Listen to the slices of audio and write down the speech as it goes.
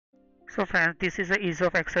So friends, this is a ease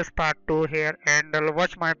of access part 2 here, and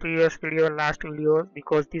watch my previous video, last video,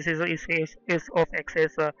 because this is a ease of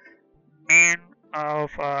access main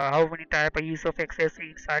of how many type of ease of access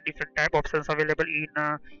inside different type options available in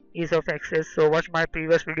ease of access. So watch my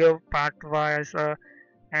previous video part wise,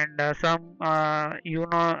 and some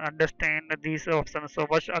understand these options. So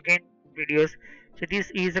watch again videos. So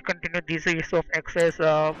this is a continue this ease of access,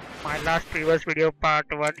 my last previous video part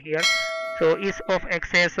 1 here. So ease of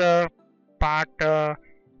access part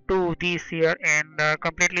 2 this here, and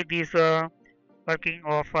completely this working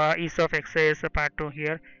of ease of access part 2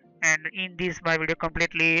 here. And in this my video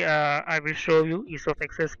completely I will show you ease of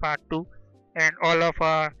access part 2 and all of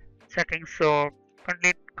settings. So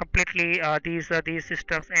completely these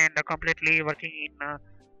systems, and completely working in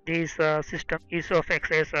this system ease of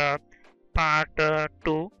access part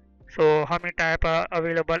 2. So how many type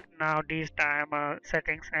available now, these time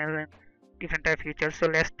settings and different type features. So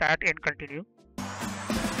let's start and continue.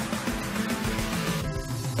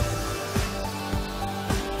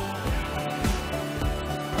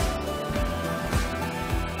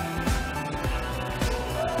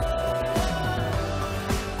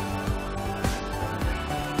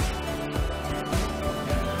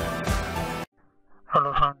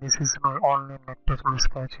 Hello friends, this is my online Nettech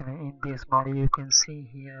sketch. In this module you can see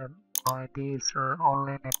here my this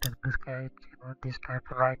online Nettech sketch, this type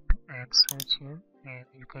right and search here, and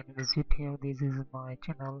you can visit here. This is my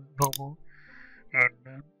channel logo,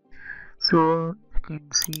 and so you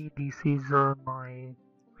can see this is my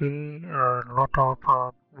very lot of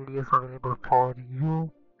videos available for you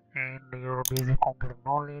and your basic computer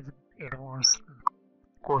knowledge, advanced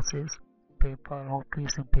courses, PayPal, how to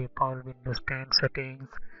use in PayPal, Windows 10 settings,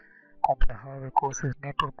 computer hardware courses,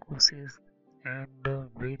 network courses, and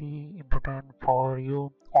very important for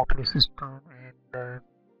you operating system and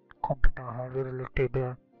computer hardware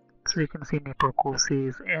related. So you can see network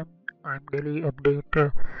courses, and I'm daily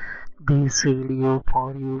update this video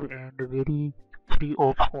for you, and very free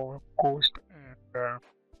of cost, and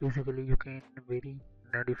basically you can very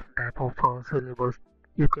different type of syllabus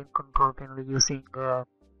you can control panel using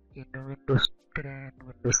in Windows 10,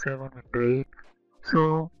 Windows 7, Windows 8.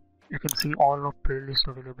 So you can see all of playlist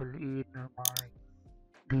available in my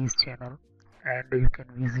this channel, and you can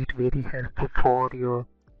visit, very helpful for your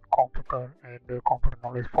computer and computer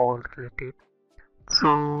knowledge for related.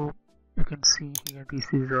 So you can see here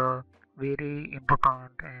this is a very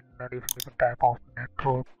important and different type of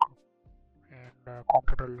network and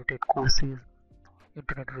computer related courses,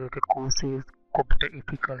 internet related courses, computer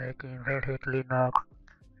ethical hacking, Red Hat Linux,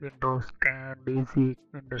 Windows 10 basic,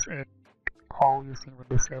 Windows 8, how using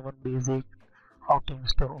Windows 7 basic, how to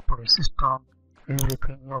install operating system,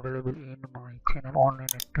 everything available in my channel online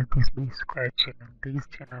at this basic channel. This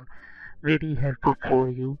channel very helpful for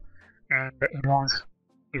you, and advanced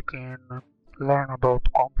you can learn about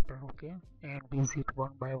computer, okay, and visit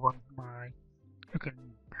one by one my, you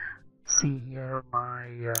can see here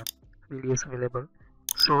my videos available.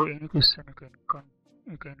 So any question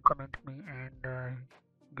you can comment me, and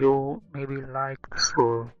you maybe like,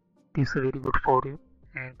 so this is very good for you,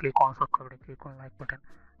 and click on subscribe and click on like button.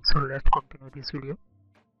 So let's continue this video.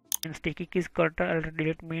 And sticky keys curl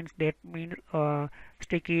delete means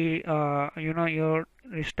sticky you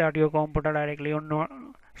restart your computer directly or not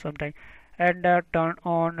sometime, and turn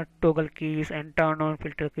on toggle keys and turn on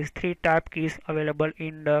filter keys. Three type keys available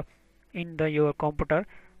in the your computer,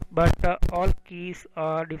 but all keys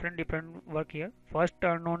are different work here. First,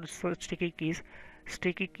 turn on sticky keys.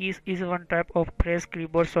 Sticky keys is one type of press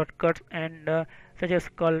keyboard shortcuts, and such as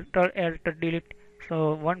Ctrl, Alt, Delete.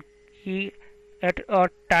 So one key at a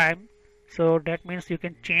time. So that means you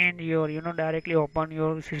can change your directly open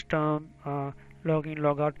your system, login,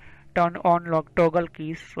 logout. Turn on toggle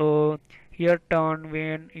keys. So here turn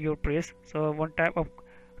when you press. So one type of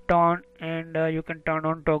turn, and you can turn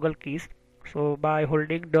on toggle keys. So by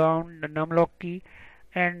holding down the numlock key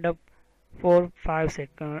and for 5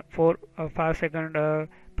 second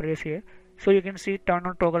press here. So you can see turn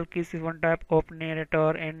on toggle keys is one type of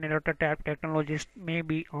narrator, and narrator type technologies may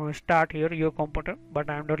be start here your computer, but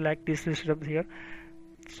I don't like these systems here.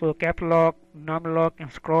 So cap lock, num lock,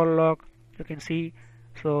 and scroll lock, you can see.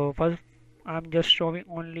 So first I'm just showing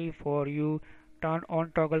only for you. Turn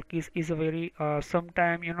on toggle keys is a very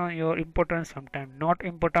sometime your important, sometime not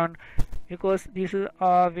important, because this is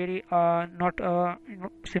very not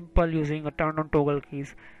simple using a turn on toggle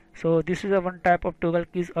keys. So this is a one type of toggle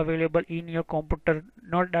keys available in your computer,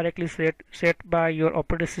 not directly set by your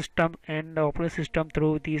operating system, and the operating system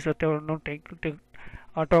through these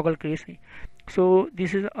toggle keys. So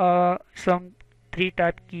this is some three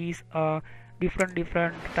type keys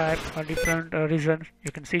different type different reasons.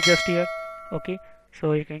 You can see just here. Okay,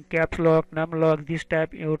 so you can caps lock, num lock, this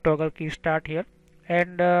type your toggle key start here.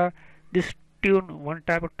 And this tune, one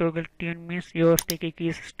type of toggle tune means your sticky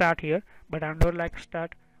keys start here, but I don't like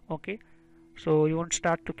start. Okay, so you want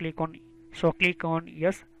start to click on, so click on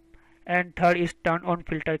yes. And third is turn on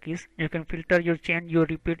filter keys. You can filter your change, your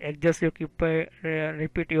repeat, adjust your keep,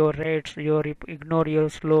 repeat your rates, your ignore your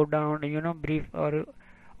slow down, brief,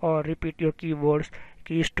 or repeat your keyboards,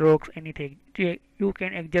 keystrokes, anything. You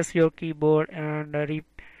can adjust your keyboard and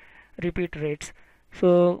repeat rates.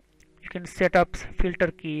 So you can set up filter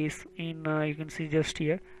keys in you can see just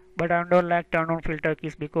here. But I don't like turn on filter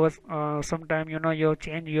keys because sometimes you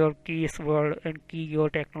change your keys word and key your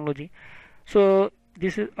technology. So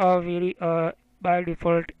this is a very by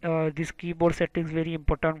default this keyboard settings very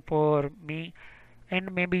important for me.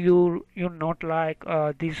 And maybe you not like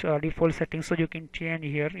this default settings, so you can change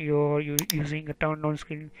here. You using a turn on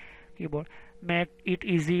screen keyboard, make it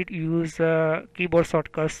easy to use keyboard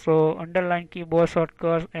shortcuts. So underline keyboard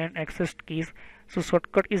shortcuts and access keys. So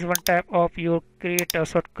shortcut is one type of you create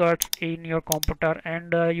shortcuts in your computer,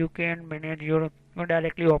 and you can manage your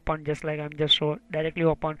directly open, just like I'm just show directly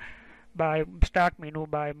open by start menu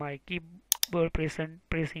by my keyboard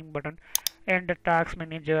pressing button. And the task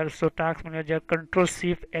manager, so task manager control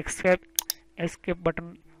shift escape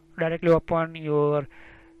button directly open your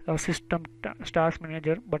system task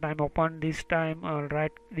manager. But I'm open this time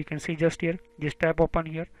right, you can see just here this tab open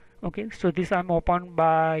here. Okay, so this I'm open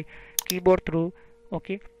by keyboard through.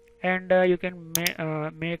 Okay, and you can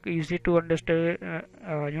make easy to understand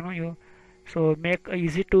you so make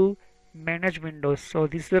easy to manage windows. So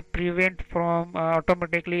this will prevent from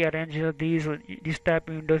automatically arrange these this type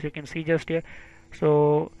of windows. You can see just here.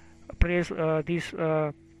 So press this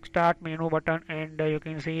start menu button, and you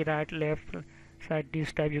can see right left side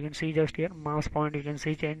this type. You can see just here mouse point, you can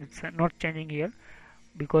see change, not changing here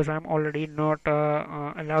because I'm already not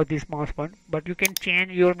allow this mouse point. But you can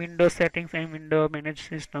change your Windows settings and window manage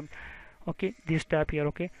system. Okay, this tab here.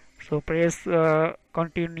 Okay, so press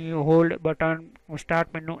continue, hold button,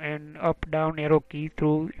 start menu, and up down arrow key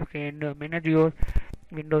through you can manage your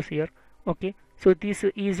windows here. Okay, so this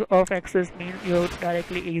ease of access means you're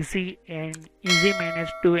directly easy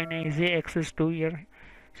manage to and easy access to here.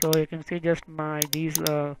 So you can see just my these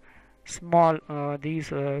small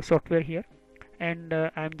these software here. And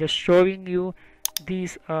I'm just showing you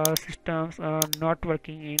these systems not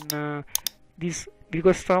working in this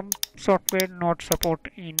because some software not support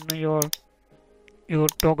in your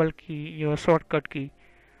toggle key, your shortcut key.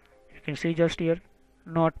 You can see just here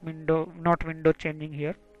not window changing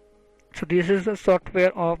here. So this is the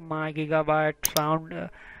software of my gigabyte sound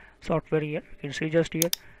software here. You can see just here.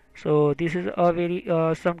 So this is a very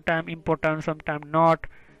sometime important, sometime not.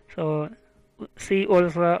 So see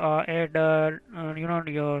also add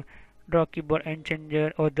your draw keyboard and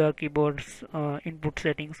changer other keyboards input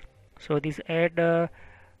settings. So this add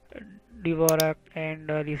Dvorak and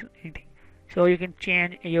this thing. So you can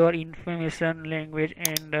change your information language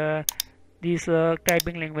and this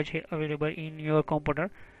typing language available in your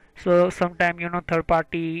computer. So sometime third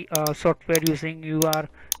party software using you are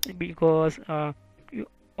because you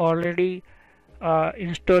already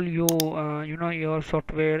install your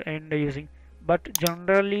software and using. But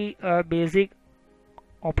generally basic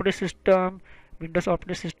operating system, Windows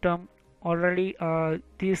operating system already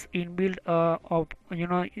this inbuilt of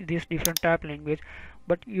this different type language.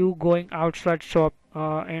 But you going outside shop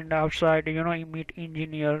and outside you meet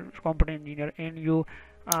engineer, computer engineer, and you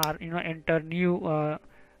are enter new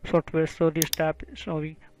software. So this type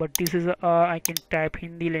showing, but this is I can type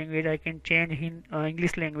Hindi language, I can change in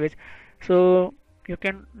English language. So you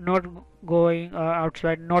can not going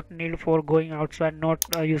outside, not need for going outside, not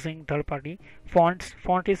using third party font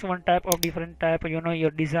is one type of different type,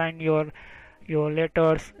 your design, your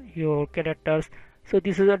letters, your characters. So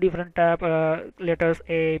this is a different type letters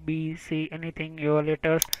A, B, C, anything your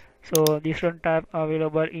letters. So different type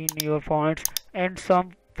available in your fonts. And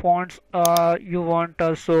some fonts you want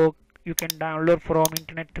so you can download from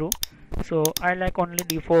internet through. So I like only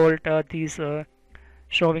default these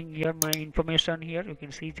showing here my information here. You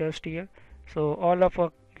can see just here. So all of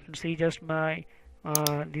you can see just my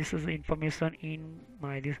this is information in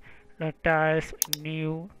my this the tiles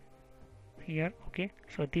new here. Okay,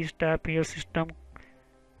 so this tab here system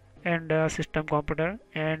and system computer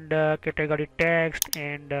and category text,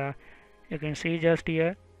 and you can see just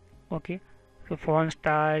here. Okay, so font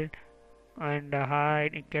style and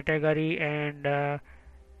height in category, and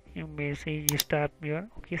you may see this tab here.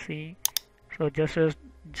 Okay, see, so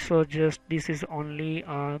just this is only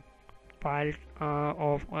file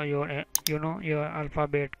of you know, your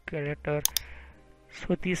alphabet character.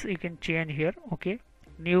 So this you can change here. Okay,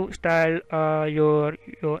 new style, your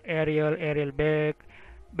Arial back,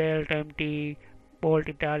 belt empty, bold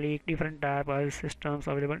italic, different type of systems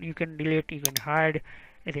available. You can delete, you can hide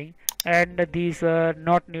anything. And these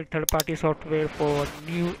not need third-party software for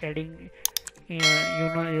new adding, you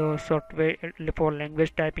know, your software for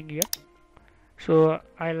language typing here. So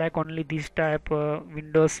I like only this type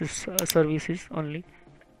Windows services only.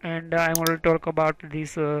 And I'm going to talk about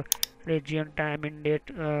this region, time and date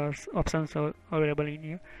options are available in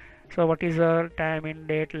here. So what is time and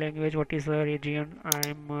date, language, what is region?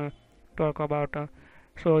 I'm talk about.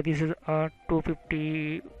 So this is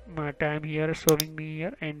 250 my time here showing me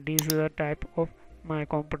here, and this is a type of my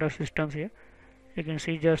computer systems here. You can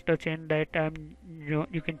see just a change that time.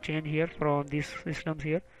 You can change here from these systems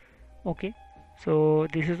here. Okay, so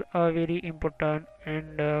this is a very important,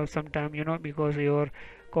 and sometime, you know, because your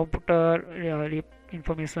computer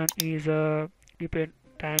information is depend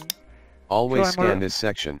time. So Always scan this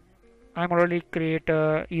section. I'm already create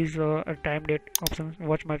is a time date option.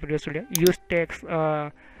 Watch my videos today. Use text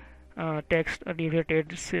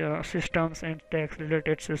related systems and text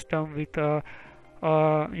related system with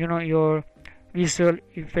you know, your visual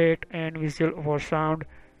effect and visual for sound.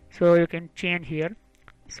 So you can change here.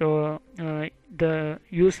 So the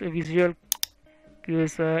use visual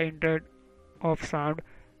cues instead of sound.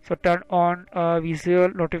 So turn on visual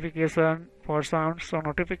notification for sound. So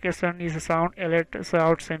notification is a sound alert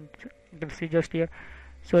sounds, and you can see just here.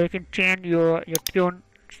 So you can change your tune,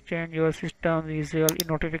 change your system visual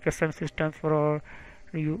notification systems for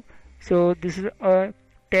you. So this is a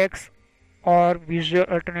text or visual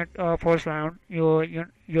alternate for sound. Your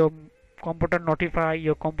computer notify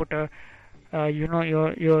your computer, you know,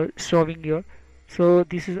 your showing your. So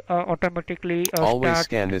this is automatically Always start.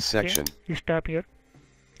 scan this section. Okay, you stop here.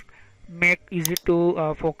 Make easy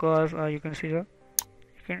to focus. You can see the.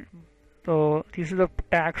 You can, so this is the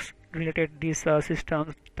tax related this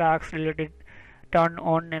systems, tax related. Turn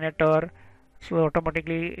on narrator. So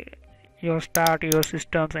automatically you start your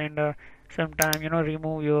systems, and sometime, you know,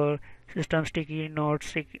 remove your system sticky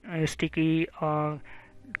notes, sticky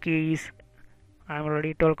keys. I'm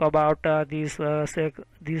already talk about these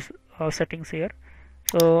settings here.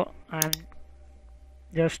 So I'm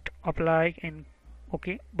just apply and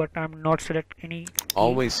okay, but I'm not select any key.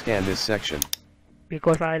 Always scan this section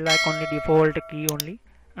because I like only default key only.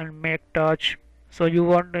 And make touch. So you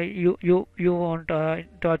want you want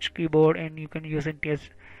touch keyboard, and you can use it as,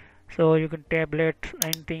 so you can tablet,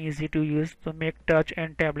 anything easy to use. So make touch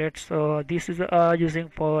and tablet. So this is using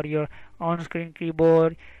for your on-screen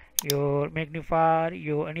keyboard, your magnifier,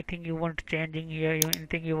 your anything you want changing here,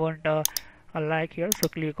 anything you want like here. So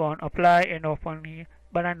click on apply and open here,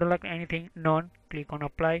 but I don't like anything none. Click on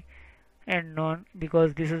apply and none,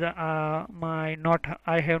 because this is my not,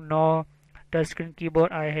 I have no touchscreen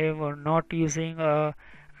keyboard. I have not using I'm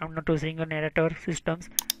not using a narrator systems,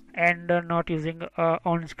 and not using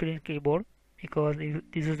on-screen keyboard, because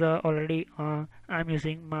this is already I'm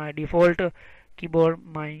using my default keyboard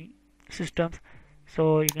my systems.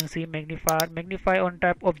 So you can see magnify on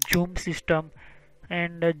type of zoom system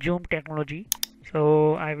and zoom technology.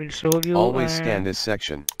 So I will show you. Always scan this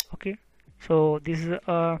section. Okay, so this is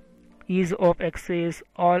ease of access,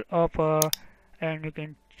 all of and you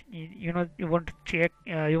can, you know, you want to check,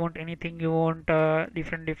 you want anything, you want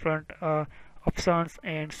different options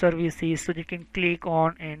and services. So you can click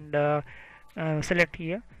on and select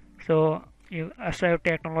here. So you assign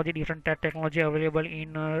technology, different technology available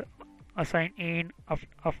in assign in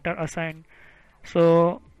after assign.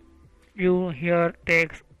 So you here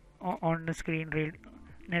text on the screen read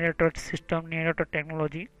narrator system, narrator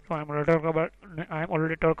technology. So I'm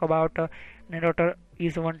already talk about narrator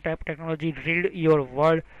is one type technology, read your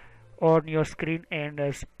word on your screen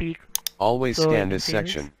and speak. Always scan this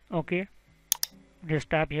section. This. Okay, just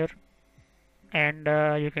tap here, and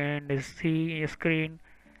you can see a screen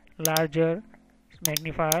larger,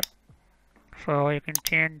 magnifier. So you can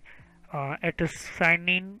change at sign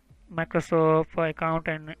in Microsoft account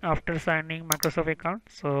and after signing Microsoft account.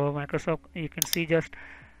 So Microsoft, you can see just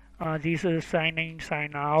this is sign in,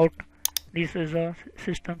 sign out. This is a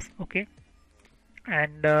systems. Okay,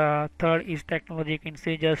 and third is technology. You can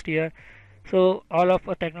see just here. So all of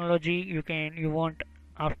a technology you want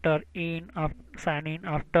after sign in,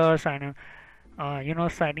 after sign in, you know,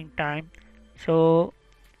 signing time. So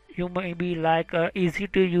you may be like easy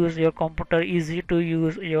to use your computer, easy to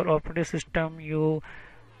use your operating system.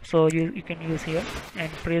 So you can use here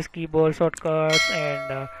and press keyboard shortcuts,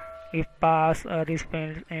 and if pass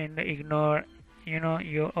dispense and ignore, you know,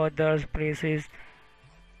 your others presses.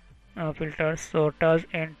 filters, so touch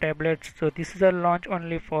and tablets. So this is a launch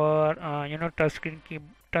only for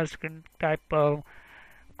touchscreen type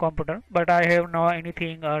computer, but I have now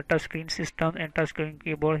anything touchscreen system and touchscreen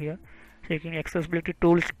keyboard here. So you can accessibility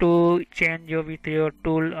tools to change your with your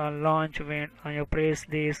tool launch when you press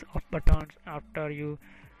these buttons after you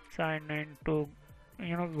sign in to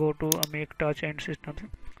go to make touch and systems.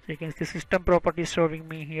 So you can see system properties showing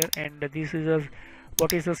me here, and this is a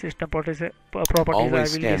what is the system properties I Always will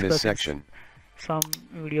scan this discuss in section. some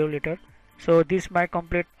video later. So this my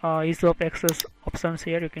complete ease of access options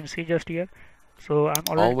here. You can see just here. So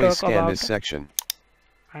Always scan this section.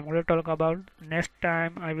 I'm going to talk about next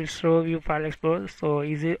time I will show you file explorer. So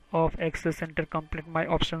easy of access center complete my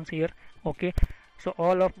options here. Okay, so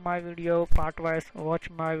all of my video part wise, watch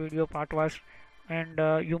my video part wise, and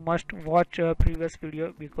you must watch previous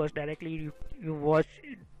video, because directly you watch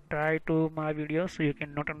try to my video so you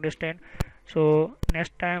cannot understand. So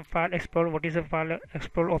next time file explorer, what is a file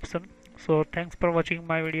explorer option. So thanks for watching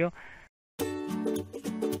my video.